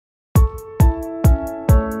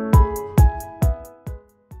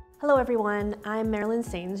Hello everyone, I'm Marilyn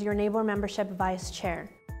Sains, your NABOR Membership Vice Chair.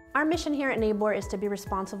 Our mission here at NABOR is to be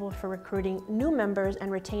responsible for recruiting new members and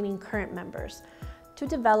retaining current members, to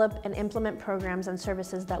develop and implement programs and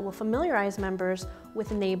services that will familiarize members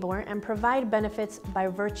with NABOR and provide benefits by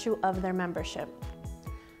virtue of their membership.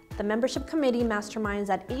 The Membership Committee masterminds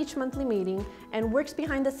at each monthly meeting and works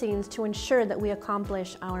behind the scenes to ensure that we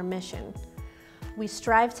accomplish our mission. We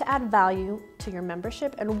strive to add value to your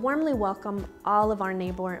membership and warmly welcome all of our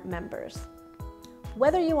NABOR members.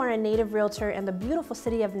 Whether you are a native realtor in the beautiful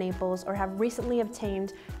city of Naples or have recently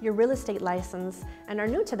obtained your real estate license and are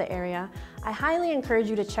new to the area, I highly encourage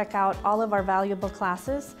you to check out all of our valuable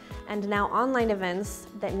classes and now online events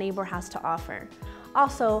that NABOR has to offer.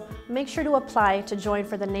 Also, make sure to apply to join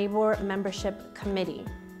for the NABOR Membership Committee.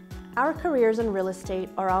 Our careers in real estate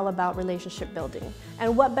are all about relationship building,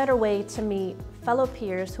 and what better way to meet fellow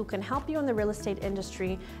peers who can help you in the real estate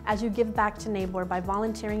industry as you give back to NABOR by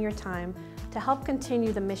volunteering your time to help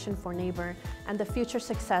continue the mission for NABOR and the future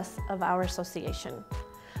success of our association.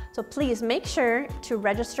 So please make sure to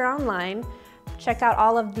register online, check out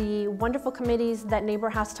all of the wonderful committees that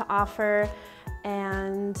NABOR has to offer,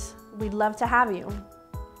 and we'd love to have you.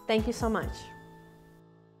 Thank you so much.